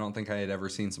 5-0. I don't think I had ever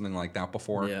seen something like that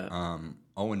before. Yeah.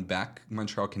 Owen Beck,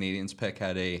 Montreal Canadiens pick,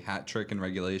 had a hat trick in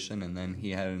regulation, and then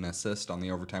he had an assist on the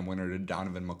overtime winner to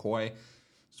Donovan McCoy.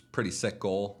 It's a pretty sick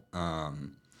goal.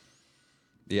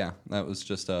 Yeah, that was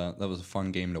a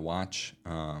fun game to watch.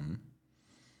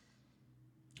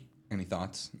 Any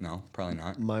thoughts? No, probably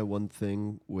not. My one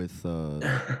thing with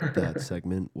that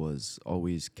segment was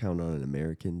always count on an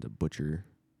American to butcher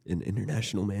an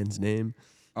international man's name.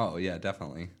 Oh yeah,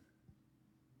 definitely.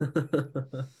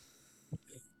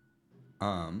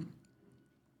 Pano,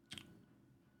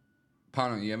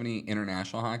 you have any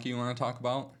international hockey you want to talk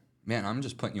about? Man, I'm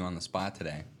just putting you on the spot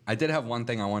today. I did have one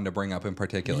thing I wanted to bring up in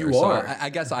particular. You so are. I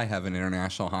guess I have an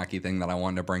international hockey thing that I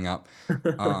wanted to bring up.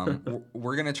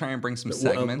 We're going to try and bring some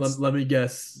segments. Let me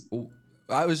guess.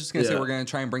 I was just going to say we're going to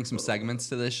try and bring some segments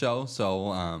to this show.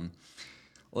 So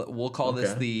we'll call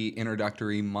this the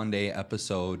introductory Monday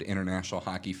episode International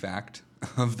Hockey Fact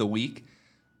of the Week.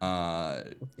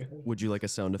 Would you like a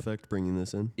sound effect bringing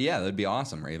this in? Yeah, that'd be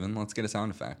awesome, Raven. Let's get a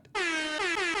sound effect.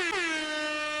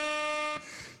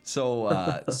 So,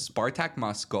 Spartak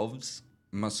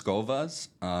Moskova's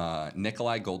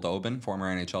Nikolai Goldobin,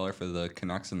 former NHLer for the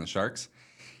Canucks and the Sharks.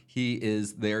 He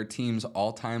is their team's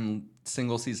all-time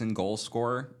single-season goal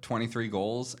scorer, 23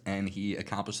 goals, and he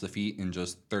accomplished the feat in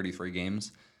just 33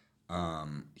 games.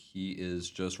 He is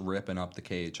just ripping up the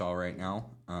KHL right now.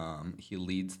 He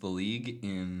leads the league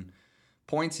in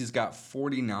points. He's got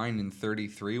 49 and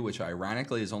 33, which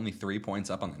ironically is only 3 points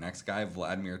up on the next guy,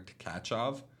 Vladimir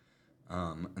Tkachov.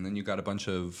 And then you got a bunch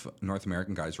of North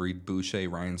American guys, Reed Boucher,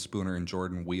 Ryan Spooner, and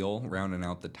Jordan Wheel, rounding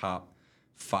out the top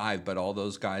 5. But all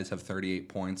those guys have 38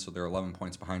 points, so they're 11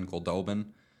 points behind Goldobin.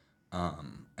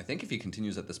 I think if he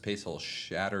continues at this pace, he'll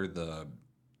shatter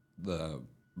the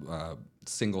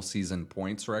single season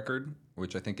points record,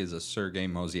 which I think is a Sergei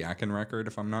Mosiakin record,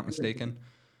 if I'm not mistaken.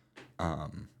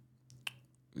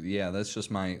 Yeah, that's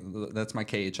my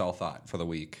KHL thought for the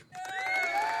week.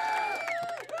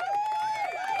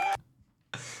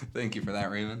 Thank you for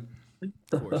that, Raymond.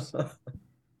 Of course.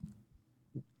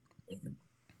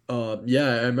 Yeah,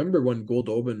 I remember when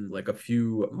Goldobin, like a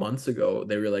few months ago,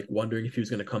 they were like wondering if he was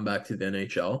going to come back to the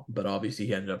NHL, but obviously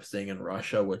he ended up staying in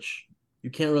Russia, which you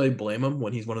can't really blame him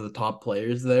when he's one of the top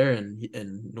players there, and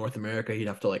in North America he'd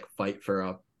have to like fight for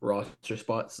a roster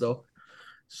spot still.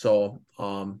 So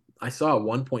I saw at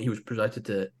one point he was projected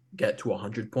to get to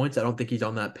 100 points. I don't think he's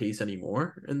on that pace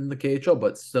anymore in the KHL,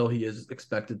 but still he is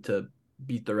expected to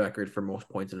beat the record for most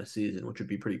points in a season, which would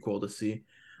be pretty cool to see.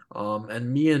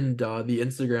 And me and the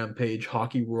Instagram page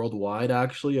Hockey Worldwide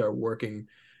actually are working,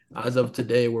 as of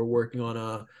today, we're working on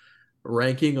a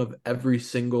ranking of every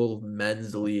single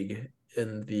men's league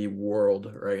in the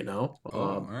world right now. Oh,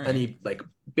 all right. Any like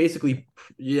basically,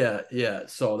 yeah, yeah.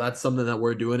 So that's something that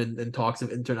we're doing in talks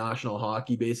of international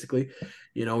hockey. Basically,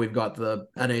 we've got the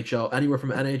NHL, anywhere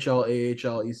from NHL,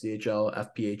 AHL,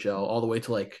 ECHL, FPHL, all the way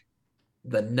to like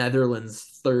the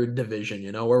Netherlands third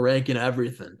division. We're ranking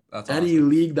everything. That's Any awesome.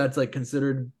 league that's like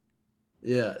considered.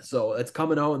 Yeah, so it's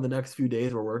coming out in the next few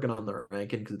days. We're working on the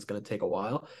ranking because it's going to take a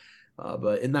while.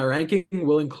 But in that ranking,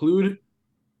 we'll include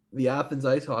the Athens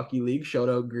Ice Hockey League. Shout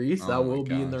out Greece. Oh That my will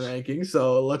be in the gosh. ranking.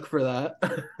 So look for that.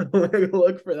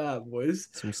 Look for that, boys.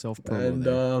 Some self promo And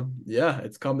there. yeah,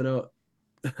 it's coming out.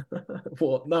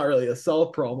 Well, not really a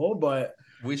self promo, but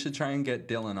We should try and get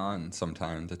Dylan on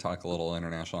sometime to talk a little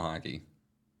international hockey.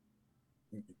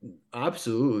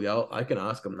 absolutely, I can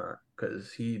ask him that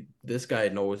because this guy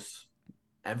knows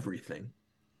everything,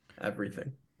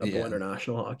 everything about Yeah.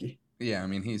 international hockey. Yeah, I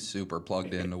mean, he's super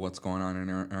plugged into what's going on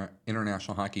in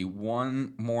international hockey.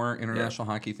 One more Yeah. international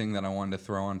hockey thing that I wanted to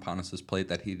throw on Panos' plate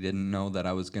that he didn't know that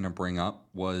I was going to bring up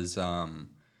was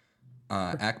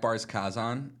Akbar's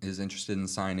Kazan is interested in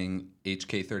signing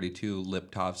HK32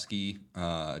 Liptovsky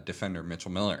defender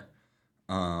Mitchell Miller.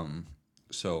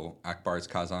 So Akbar's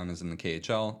Kazan is in the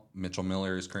KHL. Mitchell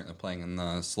Miller is currently playing in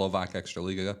the Slovak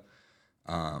Extraliga.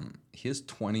 He has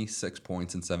 26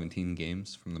 points in 17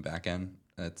 games from the back end.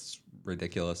 That's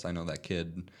ridiculous. I know that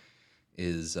kid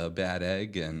is a bad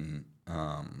egg, and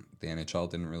the NHL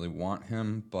didn't really want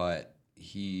him, but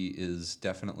he is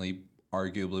definitely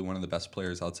arguably one of the best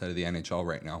players outside of the NHL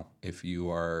right now. If you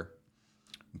are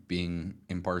being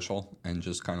impartial and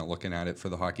just kind of looking at it for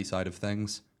the hockey side of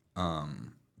things,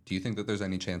 do you think that there's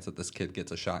any chance that this kid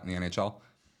gets a shot in the NHL?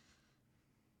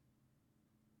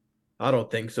 I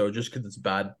don't think so, just because it's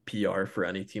bad PR for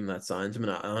any team that signs him.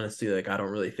 And honestly, like I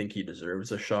don't really think he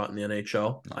deserves a shot in the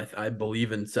NHL. No. I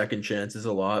believe in second chances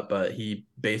a lot, but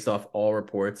based off all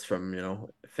reports from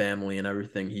family and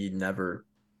everything, he never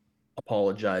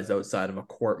apologized outside of a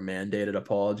court mandated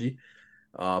apology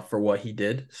for what he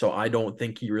did. So I don't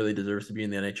think he really deserves to be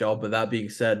in the NHL. But that being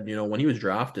said, when he was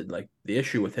drafted, like the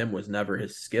issue with him was never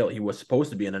his skill. He was supposed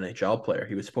to be an NHL player.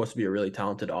 He was supposed to be a really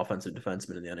talented offensive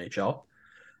defenseman in the NHL.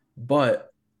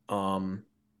 But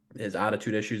his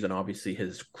attitude issues and obviously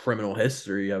his criminal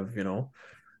history have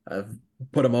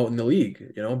put him out in the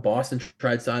league. Boston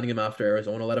tried signing him after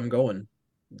Arizona let him go, and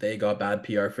they got bad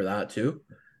PR for that too.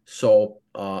 So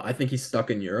I think he's stuck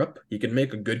in Europe. He can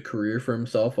make a good career for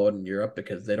himself out in Europe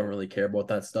because they don't really care about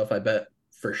that stuff. I bet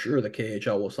for sure the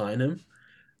KHL will sign him.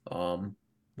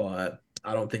 But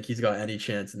I don't think he's got any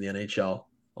chance in the NHL,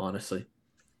 honestly.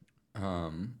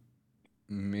 Um,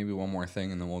 Maybe one more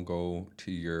thing, and then we'll go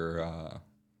to your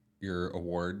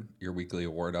weekly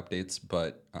award updates.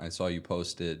 But I saw you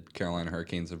posted Carolina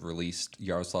Hurricanes have released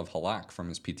Yaroslav Halak from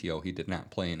his PTO. He did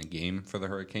not play in a game for the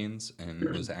Hurricanes and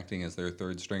was acting as their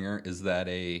third stringer. Is that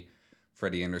a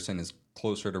Freddie Anderson is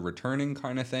closer to returning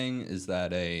kind of thing? Is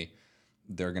that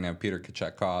they're gonna have Peter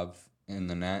Kochetkov in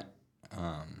the net?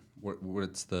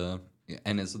 What's the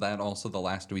and is that also the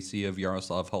last we see of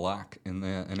Yaroslav Halak in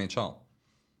the NHL?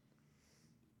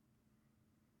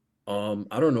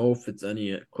 I don't know if it's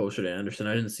any closer to Anderson.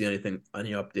 I didn't see any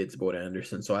updates about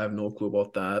Anderson, so I have no clue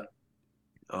about that.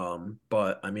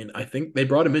 But I mean, I think they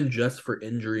brought him in just for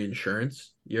injury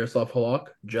insurance, Yaroslav Halak,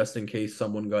 just in case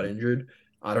someone got injured.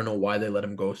 I don't know why they let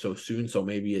him go so soon, so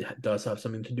maybe it does have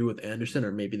something to do with Anderson,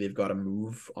 or maybe they've got a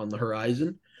move on the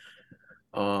horizon.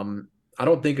 Um, I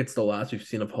don't think it's the last we've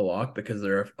seen of Halak because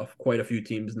there are quite a few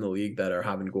teams in the league that are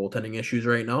having goaltending issues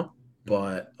right now.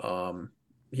 But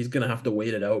he's gonna have to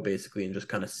wait it out basically and just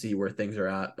kind of see where things are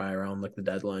at by around like the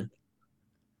deadline.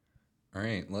 All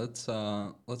right, let's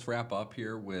wrap up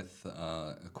here with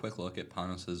a quick look at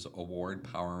Panos' award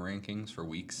power rankings for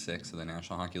Week 6 of the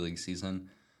National Hockey League season.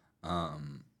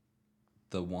 Um,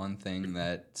 the one thing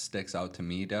that sticks out to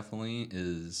me definitely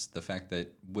is the fact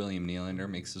that William Nylander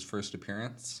makes his first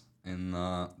appearance in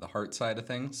the Hart side of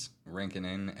things, ranking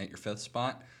in at your 5th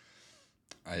spot.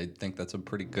 I think that's a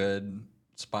pretty good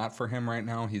spot for him right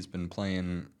now. He's been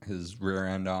playing his rear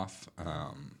end off,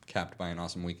 capped by an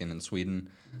awesome weekend in Sweden.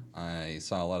 I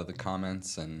saw a lot of the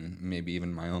comments and maybe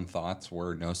even my own thoughts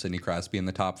were no Sidney Crosby in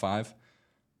the top 5.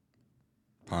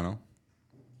 Pano?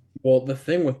 Well, the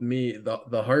thing with me,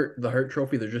 the Hart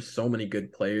Trophy, there's just so many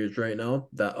good players right now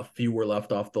that a few were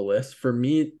left off the list. For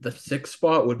me, the sixth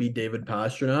spot would be David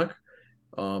Pastrnak,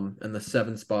 and the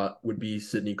seventh spot would be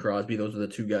Sidney Crosby. Those are the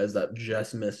two guys that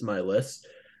just missed my list.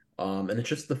 And it's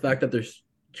just the fact that there's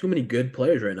too many good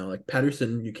players right now. Like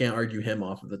Pedersen, you can't argue him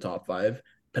off of the top five.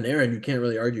 Panarin, you can't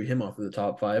really argue him off of the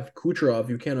top five. Kucherov,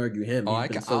 you can't argue him. Oh,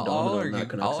 He's been so dominant on that I'll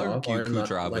Canucks off argue or in that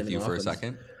Kucherov with Lightning you for a offense.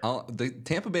 second. The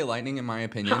Tampa Bay Lightning, in my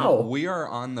opinion, How? we are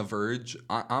on the verge.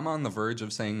 I'm on the verge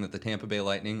of saying that the Tampa Bay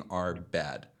Lightning are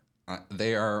bad.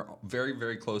 They are very,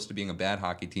 very close to being a bad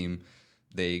hockey team.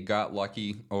 They got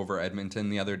lucky over Edmonton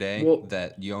the other day Well,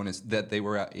 that they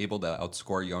were able to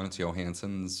outscore Jonas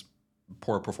Johansson's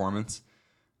poor performance.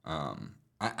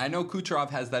 I know Kucherov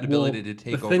has that ability well, to the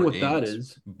take thing over with that games,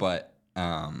 is but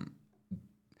I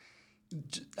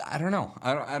don't know.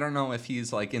 I don't know if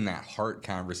he's like in that Hart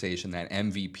conversation, that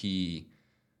MVP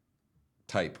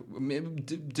type. well,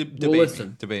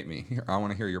 listen. Debate me. I want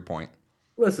to hear your point.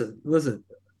 Listen.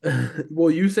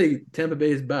 Well, you say Tampa Bay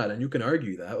is bad, and you can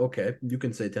argue that. Okay, you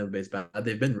can say Tampa Bay is bad.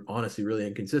 They've been honestly really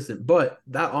inconsistent, but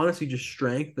that honestly just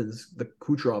strengthens the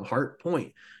Kucherov Hart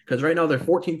point because right now they're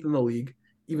 14th in the league.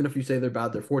 Even if you say they're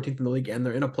bad, they're 14th in the league and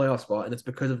they're in a playoff spot, and it's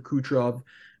because of Kucherov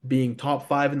being top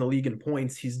five in the league in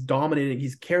points. He's dominating.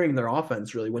 He's carrying their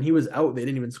offense really. When he was out, they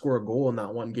didn't even score a goal in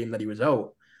that one game that he was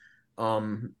out.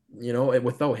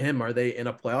 Without him, are they in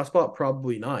a playoff spot?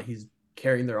 Probably not. He's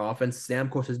carrying their offense.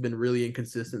 Stamkos has been really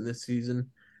inconsistent this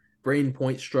season. Braden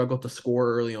Point struggled to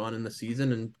score early on in the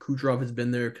season, and Kucherov has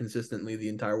been there consistently the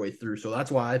entire way through. So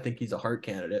that's why I think he's a Hart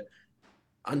candidate.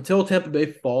 Until Tampa Bay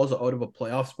falls out of a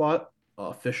playoff spot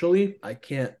officially, I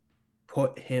can't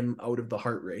put him out of the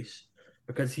Hart race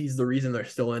because he's the reason they're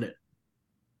still in it.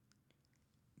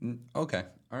 Okay,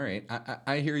 all right.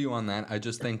 I hear you on that. I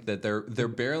just think that they're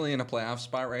barely in a playoff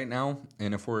spot right now,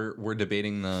 and if we're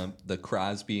debating the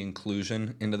Crosby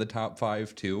inclusion into the top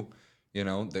five too,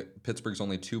 Pittsburgh's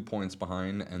only 2 points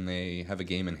behind, and they have a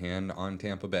game in hand on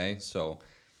Tampa Bay. So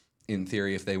in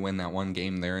theory, if they win that one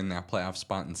game, they're in that playoff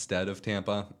spot instead of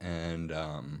Tampa. And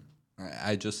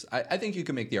I think you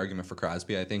can make the argument for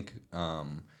Crosby. I think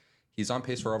he's on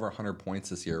pace for over 100 points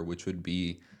this year, which would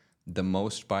be the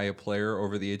most by a player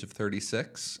over the age of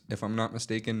 36. If I'm not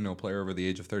mistaken, no player over the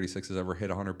age of 36 has ever hit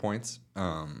 100 points.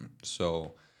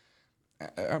 So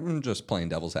I'm just playing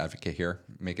devil's advocate here,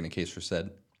 making a case for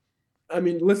Sid. I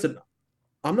mean, listen,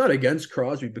 I'm not against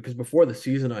Crosby because before the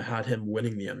season, I had him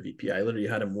winning the MVP. I literally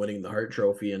had him winning the Hart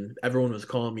Trophy, and everyone was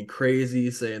calling me crazy,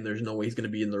 saying there's no way he's going to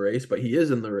be in the race, but he is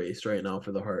in the race right now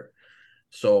for the Hart.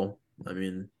 So, I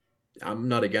mean, I'm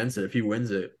not against it. If he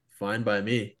wins it, fine by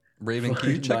me. Raven, can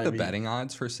you Fine check by the me. betting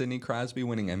odds for Sidney Crosby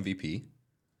winning MVP?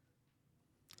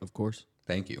 Of course.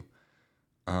 Thank you.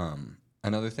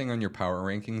 Another thing on your power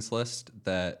rankings list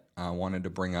that I wanted to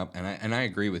bring up, and I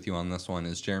agree with you on this one,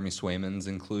 is Jeremy Swayman's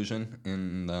inclusion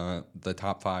in the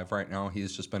top five right now.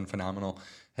 He's just been phenomenal.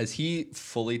 Has he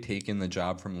fully taken the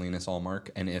job from Linus Ullmark?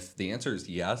 And if the answer is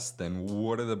yes, then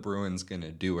what are the Bruins going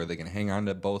to do? Are they going to hang on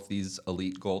to both these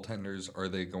elite goaltenders? Or are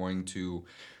they going to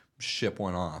ship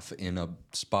one off in a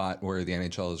spot where the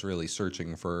NHL is really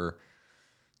searching for?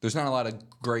 There's not a lot of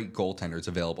great goaltenders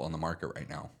available on the market right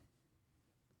now.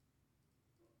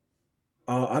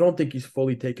 I don't think he's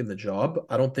fully taken the job.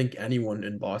 I don't think anyone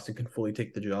in Boston can fully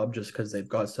take the job just because they've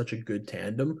got such a good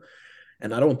tandem.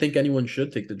 And I don't think anyone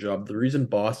should take the job. The reason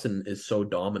Boston is so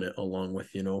dominant, along with,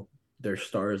 their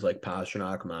stars like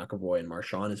Pastrnak, McAvoy, and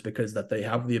Marchand, is because that they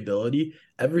have the ability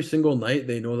every single night.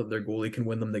 They know that their goalie can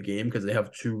win them the game because they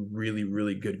have two really,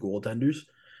 really good goaltenders.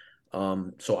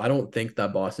 So I don't think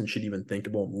that Boston should even think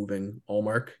about moving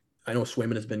Allmark. I know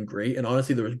Swayman has been great, and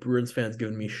honestly, there was Bruins fans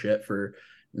giving me shit for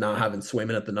not having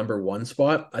Swayman at the number one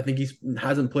spot. I think he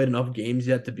hasn't played enough games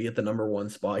yet to be at the number one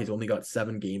spot. He's only got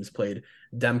 7 games played.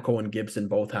 Demko and Gibson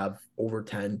both have over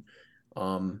 10.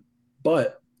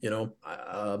 But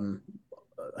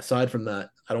aside from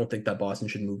that, I don't think that Boston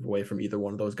should move away from either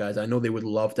one of those guys. I know they would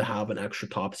love to have an extra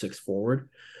top 6 forward,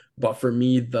 but for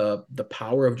me, the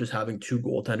power of just having 2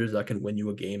 goaltenders that can win you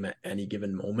a game at any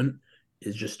given moment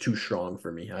is just too strong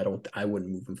for me. I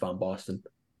wouldn't move him from Boston.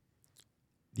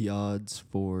 The odds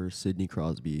for Sidney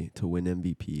Crosby to win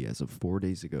MVP as of 4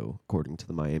 days ago, according to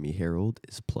the Miami Herald,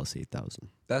 is plus 8,000.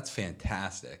 That's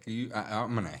fantastic.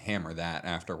 I'm gonna hammer that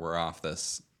after we're off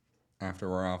this. After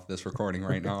we're off this recording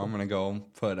right now, I'm gonna go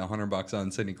put $100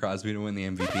 on Sidney Crosby to win the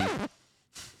MVP.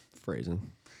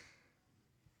 Phrasing.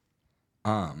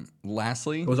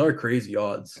 Lastly, Those are crazy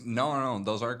odds. No,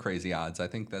 those are crazy odds. I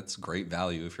think that's great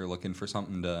value if you're looking for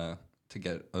something to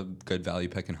get a good value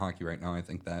pick in hockey right now. I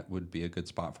think that would be a good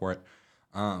spot for it.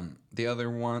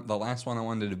 The last one I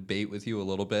wanted to debate with you a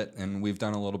little bit, and we've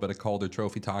done a little bit of Calder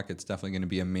Trophy talk. It's definitely going to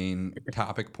be a main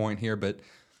topic point here, but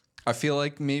I feel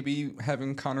like maybe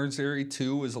having Connor Zary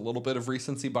too is a little bit of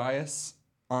recency bias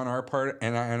on our part,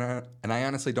 and I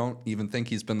honestly don't even think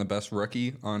he's been the best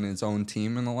rookie on his own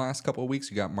team in the last couple of weeks.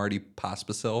 You got Marty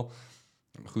Pospisil,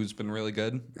 who's been really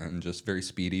good and just very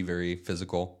speedy, very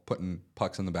physical, putting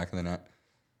pucks in the back of the net.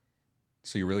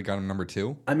 So you really got him number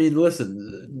 2? I mean,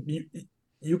 listen,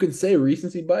 you can say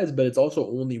recency bias, but it's also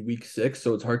only week 6,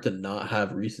 so it's hard to not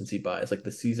have recency bias. Like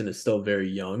the season is still very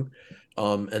young.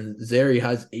 And Zary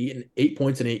has 8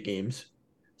 points in 8 games.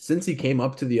 Since he came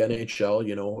up to the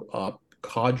NHL,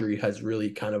 Kadri has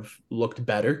really kind of looked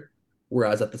better.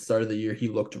 Whereas at the start of the year, he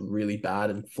looked really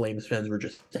bad, and Flames fans were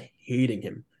just hating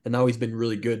him. And now he's been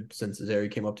really good since Zary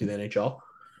came up to the NHL.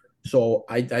 So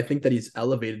I think that he's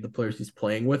elevated the players he's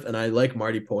playing with, and I like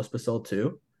Marty Pospisil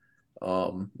too,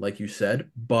 like you said,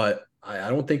 but I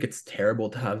don't think it's terrible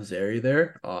to have Zary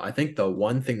there. I think the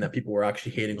one thing that people were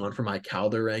actually hating on for my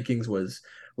Calder rankings was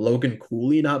Logan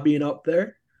Cooley not being up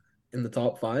there in the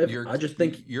top 5. Your I just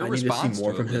think your I need to see response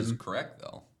more to it from was him. correct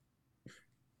though.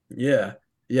 Yeah.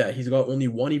 Yeah, he's got only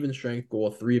 1 even strength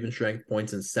goal, 3 even strength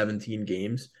points in 17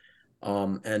 games.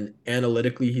 And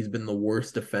analytically, he's been the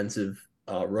worst defensive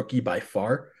rookie by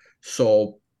far.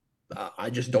 So I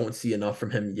just don't see enough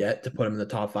from him yet to put him in the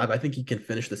top 5. I think he can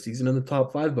finish the season in the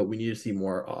top 5, but we need to see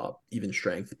more even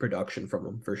strength production from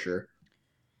him for sure.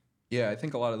 Yeah, I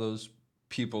think a lot of those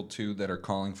people too that are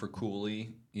calling for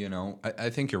Cooley, I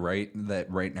think you're right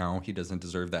that right now he doesn't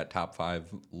deserve that top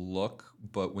 5 look.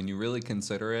 But when you really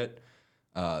consider it,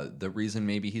 the reason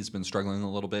maybe he's been struggling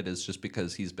a little bit is just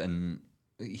because he's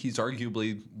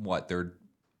arguably they're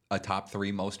a top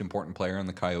 3 most important player in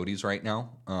the Coyotes right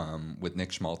now, with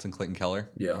Nick Schmaltz and Clayton Keller.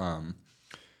 Yeah.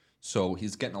 So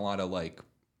he's getting a lot of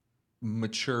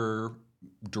mature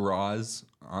draws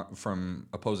from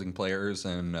opposing players,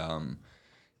 and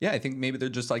I think maybe they're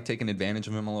just taking advantage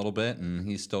of him a little bit, and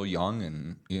he's still young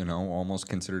and almost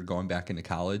considered going back into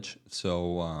college.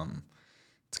 So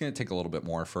it's going to take a little bit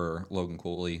more for Logan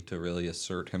Cooley to really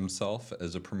assert himself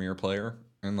as a premier player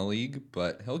in the league,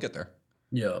 but he'll get there.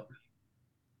 Yeah.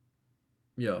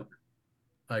 Yeah.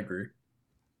 I agree.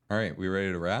 All right, we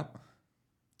ready to wrap?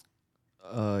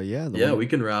 Yeah. We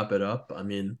can wrap it up. I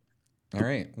mean, All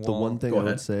right. The one thing go I would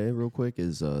ahead. say real quick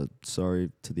is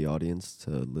sorry to the audience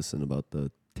to listen about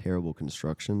the terrible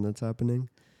construction that's happening.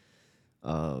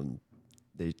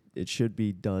 It should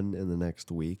be done in the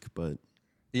next week, but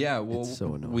yeah, well, it's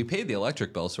so annoying. we paid the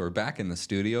electric bill, so we're back in the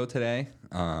studio today.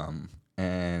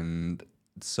 And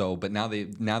so, but now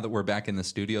that we're back in the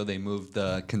studio, they moved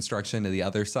the construction to the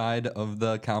other side of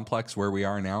the complex where we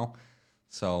are now.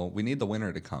 So we need the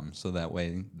winter to come, so that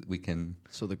way we can.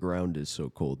 So the ground is so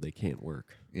cold they can't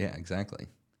work. Yeah, exactly.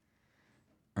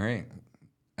 All right,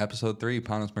 episode 3,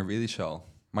 Panos Marvili Show.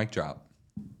 Mic drop.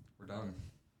 We're done.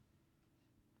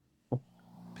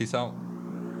 Peace out.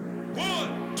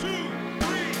 1,